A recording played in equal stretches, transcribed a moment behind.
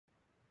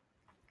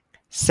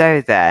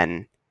So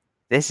then,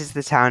 this is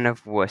the town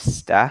of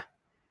Worcester,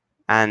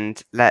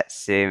 and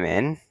let's zoom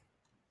in.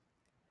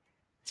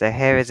 So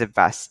here is a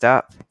bus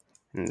stop,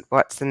 and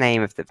what's the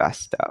name of the bus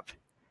stop?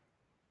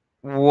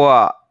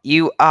 What?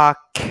 You are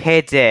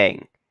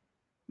kidding!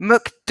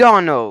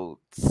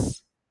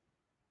 McDonald's!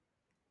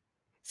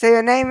 So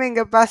you're naming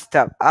a bus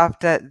stop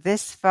after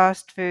this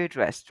fast food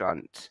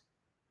restaurant?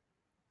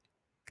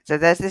 So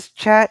there's this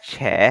church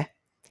here.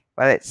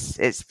 Well,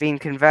 it's been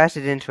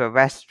converted into a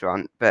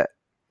restaurant, but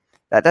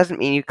that doesn't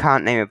mean you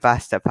can't name a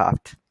bus stop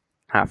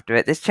after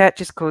it. This church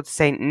is called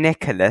St.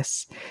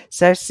 Nicholas.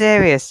 So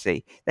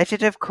seriously, they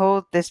should have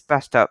called this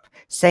bus stop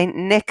St.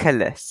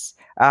 Nicholas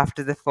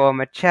after the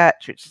former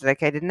church which is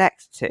located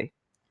next to.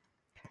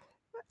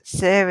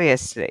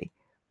 Seriously,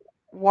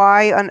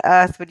 why on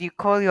earth would you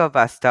call your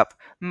bus stop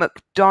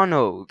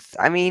McDonald's?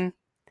 I mean,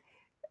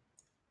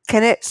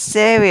 can it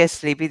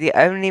seriously be the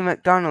only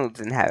McDonald's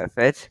in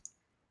Hereford?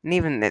 And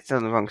even it's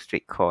on the wrong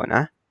street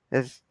corner.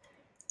 There's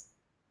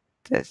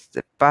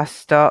the bus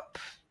stop,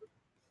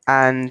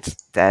 and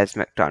there's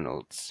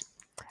McDonald's.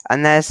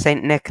 And there's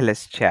St.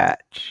 Nicholas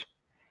Church.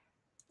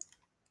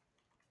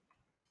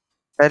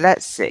 So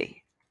let's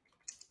see.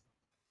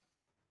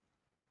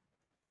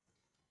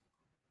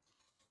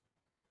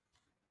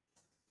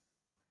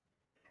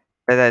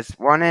 So there's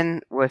one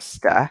in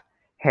Worcester,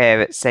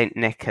 here at St.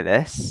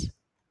 Nicholas.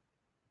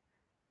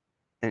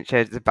 And it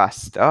shows the bus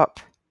stop.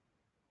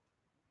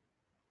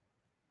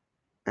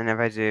 And if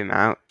I zoom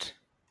out,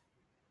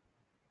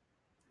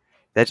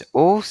 there's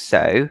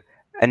also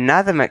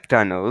another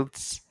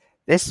McDonald's.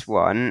 This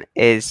one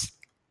is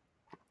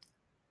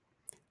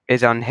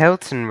on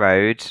Hilton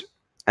Road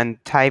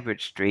and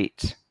Tybridge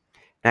Street,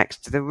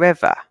 next to the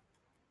river.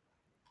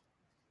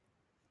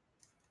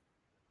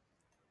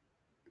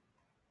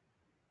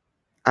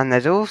 And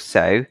there's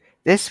also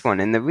this one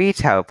in the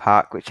retail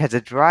park, which has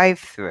a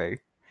drive-through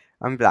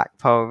on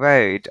Blackpole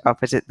Road,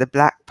 opposite the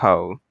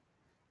Blackpole.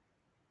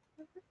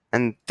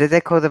 And did they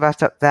call the bus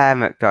stop there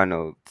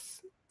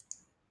McDonald's?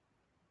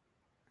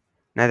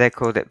 No, they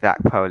called it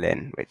Blackpole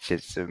Inn, which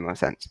is more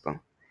sensible.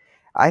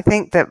 I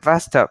think that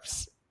bus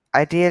stops,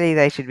 ideally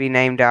they should be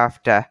named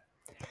after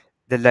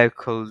the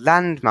local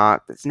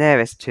landmark that's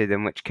nearest to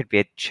them, which could be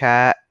a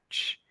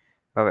church,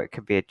 or it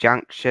could be a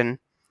junction.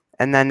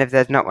 And then if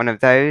there's not one of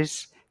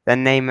those,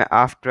 then name it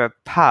after a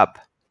pub.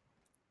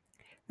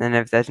 Then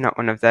if there's not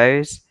one of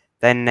those,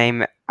 then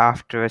name it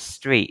after a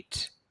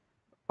street.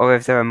 Or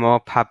if there are more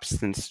pubs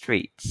than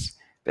streets.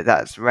 But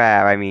that's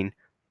rare. I mean,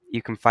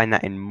 you can find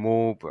that in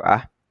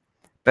Marlborough.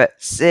 But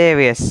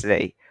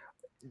seriously,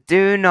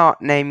 do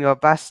not name your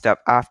bus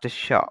stop after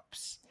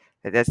shops.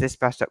 There's this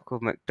bus stop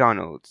called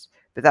McDonald's.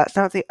 But that's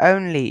not the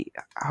only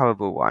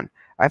horrible one.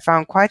 I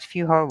found quite a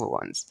few horrible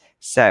ones.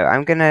 So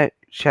I'm going to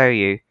show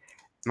you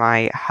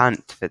my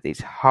hunt for these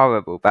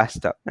horrible bus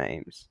stop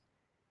names.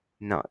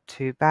 Not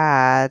too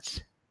bad.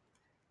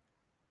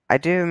 I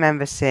do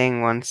remember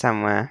seeing one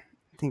somewhere.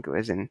 I think it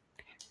was in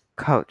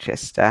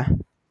Colchester.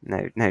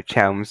 No,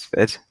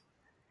 Chelmsford.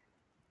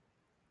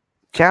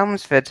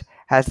 Chelmsford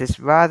has this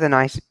rather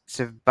nice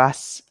sort of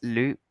bus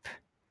loop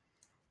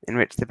in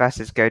which the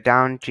buses go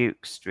down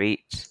Duke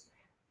Street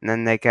and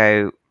then they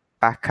go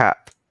back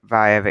up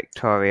via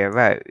Victoria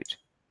Road.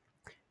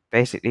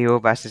 Basically, all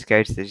buses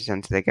go to the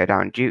centre, they go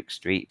down Duke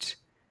Street,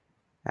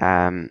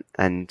 and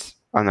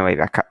on the way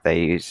back up they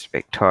use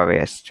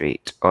Victoria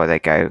Street, or they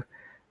go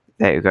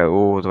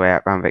all the way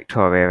up around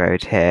Victoria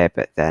Road here,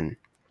 but then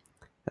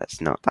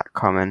that's not that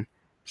common.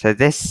 So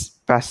this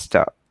bus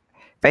stop,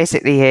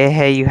 basically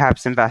here you have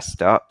some bus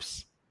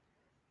stops.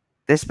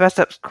 This bus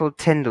stop's called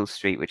Tyndall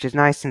Street, which is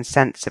nice and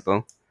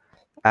sensible.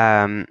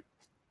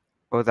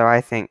 Although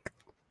I think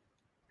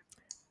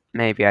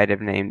maybe I'd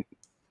have named.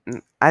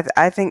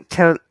 I think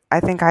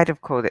I'd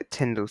have called it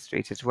Tyndall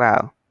Street as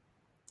well.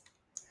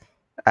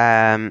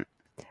 And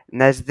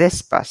there's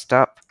this bus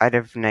stop. I'd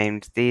have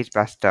named these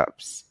bus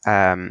stops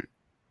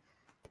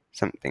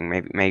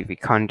something maybe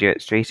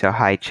Conduit Street or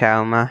High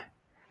Chelmer,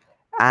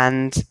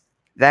 and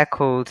they're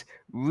called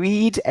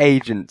Reed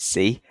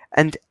Agency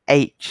and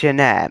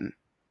H&M.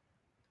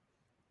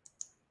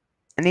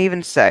 And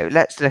even so,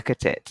 let's look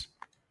at it.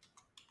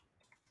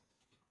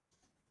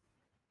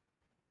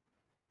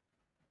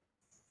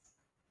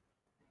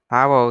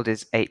 How old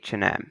is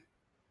H&M?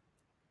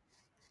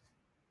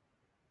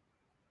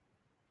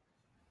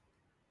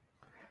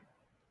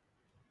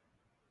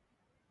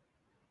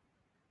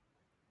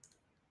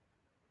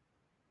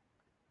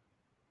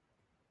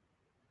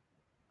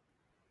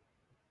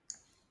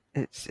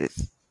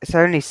 It's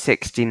only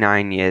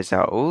 69 years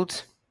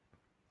old.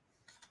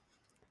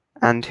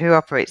 And who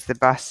operates the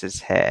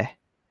buses here?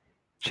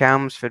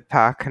 Chelmsford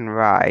Park and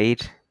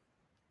Ride.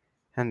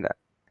 And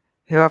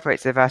who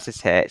operates the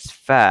buses here? It's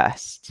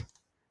First.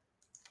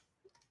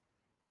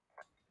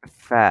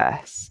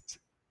 First.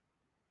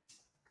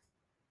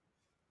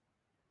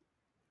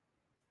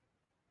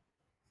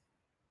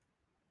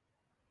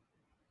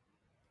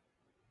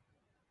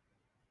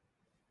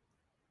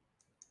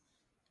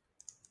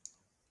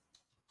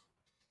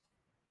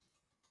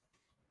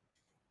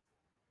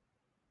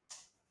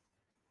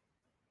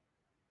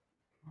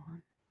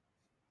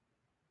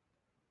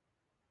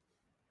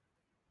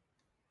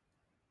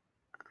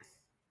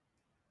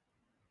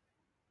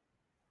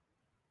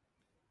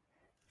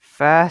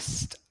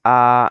 First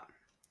were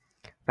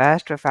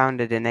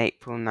founded in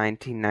April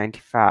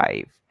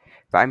 1995,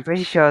 but I'm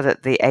pretty sure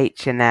that the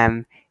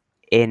H&M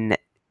in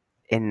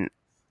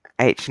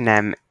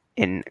H&M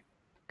in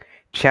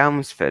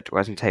Chelmsford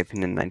wasn't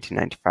opened in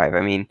 1995. I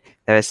mean,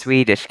 they're a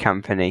Swedish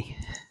company.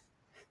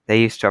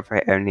 They used to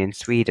operate only in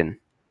Sweden.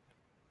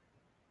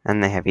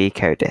 And they have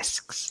eco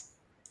discs.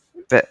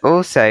 But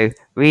also,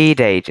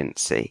 Reed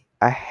Agency.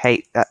 I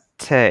hate that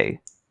too.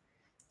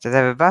 So they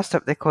have a bus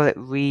stop, they call it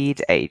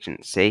Reed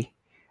Agency,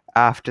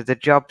 after the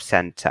job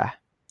centre.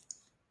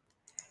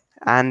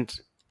 And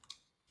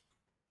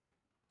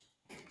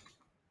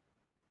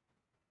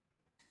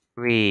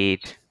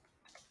Reed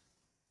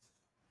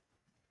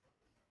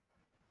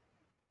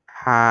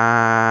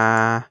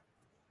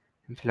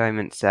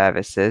Employment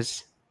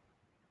Services,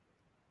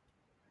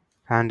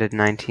 founded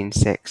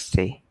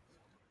 1960.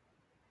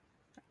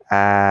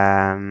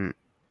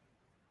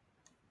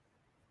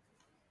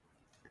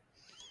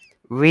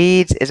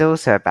 Reed is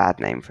also a bad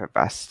name for a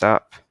bus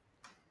stop.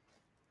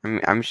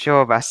 I'm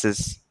sure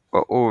buses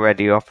were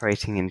already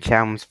operating in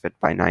Chelmsford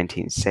by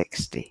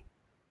 1960.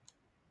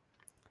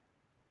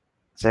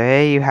 So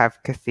here you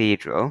have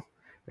Cathedral,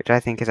 which I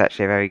think is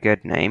actually a very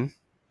good name.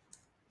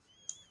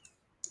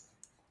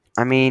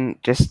 I mean,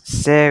 just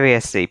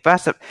seriously,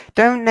 bus stop.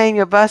 Don't name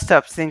your bus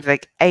stops things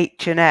like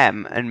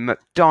H&M and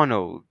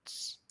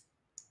McDonald's.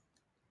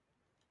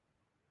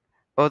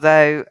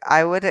 Although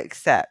I would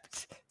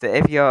accept that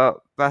if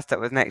your bus stop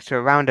was next to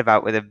a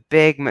roundabout with a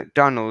big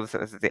McDonald's that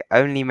was the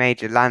only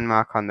major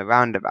landmark on the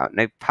roundabout,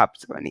 no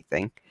pubs or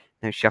anything,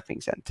 no shopping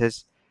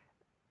centres,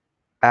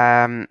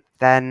 then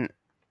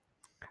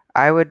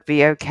I would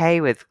be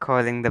okay with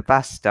calling the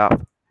bus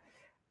stop.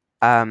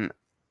 I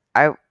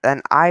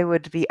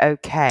would be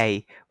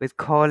okay with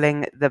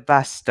calling the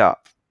bus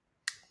stop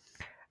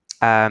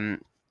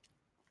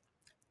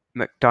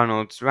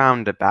McDonald's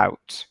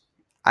roundabout.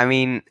 I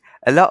mean,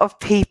 a lot of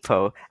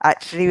people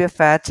actually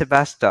refer to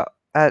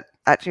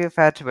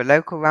a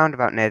local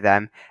roundabout near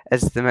them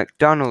as the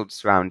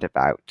McDonald's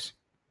roundabout.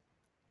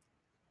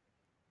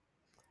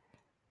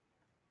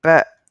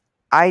 But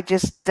I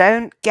just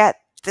don't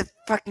get the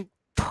fucking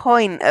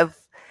point of,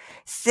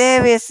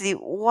 seriously,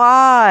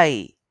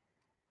 why?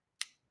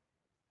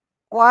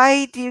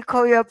 Why do you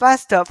call your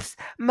bus stops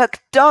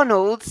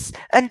McDonald's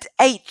and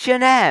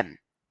H&M?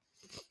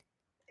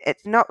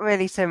 It's not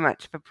really so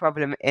much of a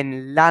problem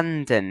in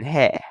London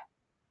here.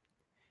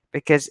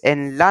 Because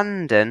in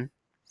London,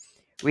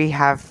 we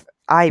have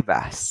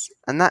iBus,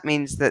 and that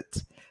means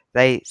that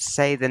they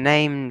say the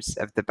names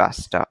of the bus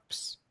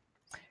stops,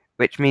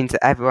 which means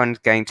that everyone's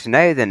going to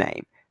know the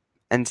name.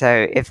 And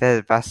so if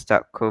there's a bus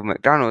stop called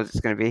McDonald's, it's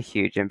going to be a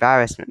huge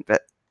embarrassment.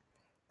 But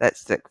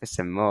let's look for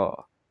some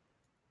more.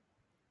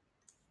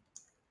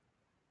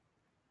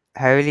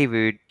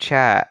 Holyrood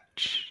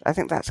Church. I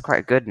think that's quite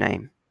a good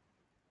name.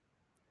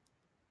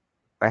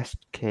 West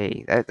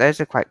Quay.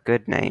 Those are quite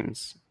good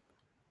names.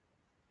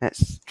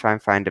 Let's try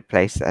and find a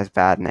place that has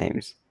bad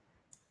names.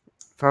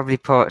 Probably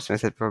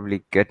Portsmouth had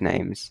probably good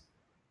names.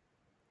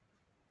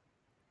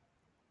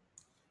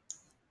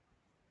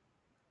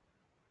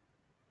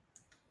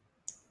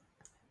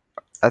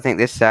 I think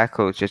this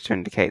circle is just to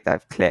indicate that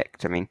I've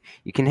clicked. I mean,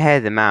 you can hear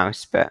the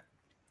mouse, but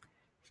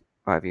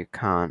whatever you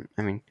can't.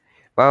 I mean,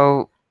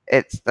 well,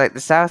 it's like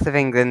the south of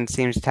England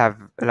seems to have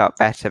a lot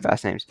better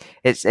bus names.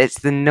 It's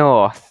the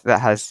north that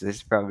has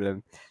this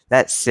problem.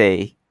 Let's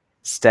see.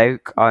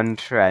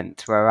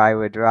 Stoke-on-Trent, where I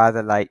would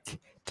rather like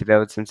to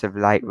build some sort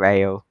of light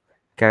rail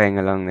going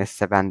along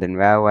this abandoned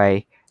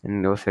railway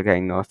and also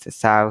going north to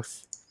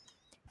south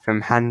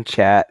from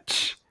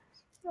Hanchurch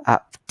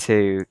up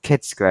to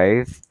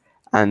Kidsgrove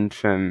and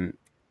from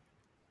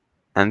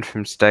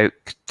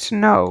Stoke to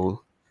Knowle.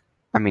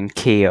 I mean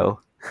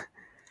Keele.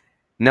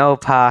 Knowle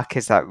Park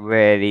is that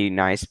really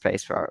nice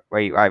place where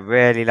I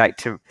really like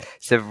to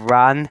sort of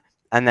run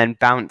and then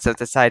bounce off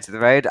the sides of the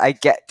road. I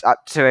get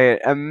up to an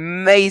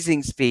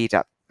amazing speed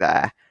up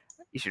there.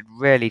 You should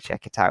really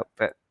check it out.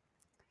 But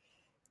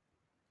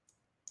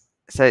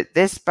so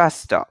this bus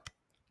stop,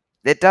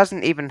 it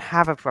doesn't even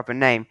have a proper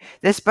name.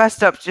 This bus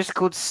stop's just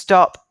called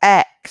Stop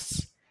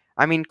X.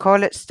 I mean,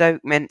 call it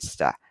Stoke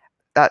Minster.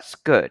 That's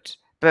good.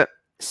 But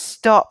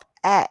Stop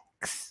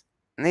X.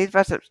 And these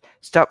bus stops,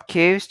 Stop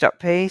Q, Stop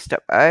P,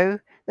 Stop O,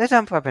 those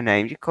aren't proper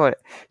names. You call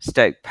it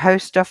Stoke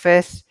Post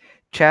Office,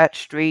 Church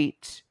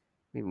Street,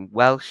 even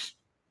Welch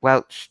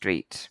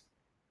Street.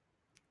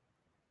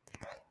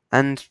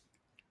 And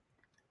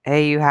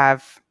here you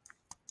have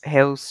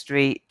Hill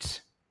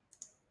Street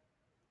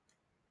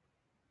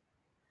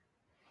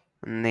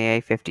and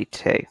the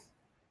A52.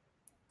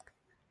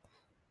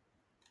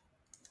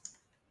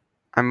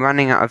 I'm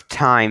running out of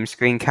time.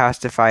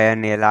 Screencastify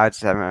only allowed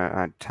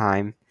some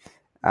time.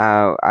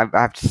 Oh, I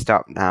have to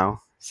stop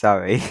now.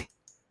 Sorry.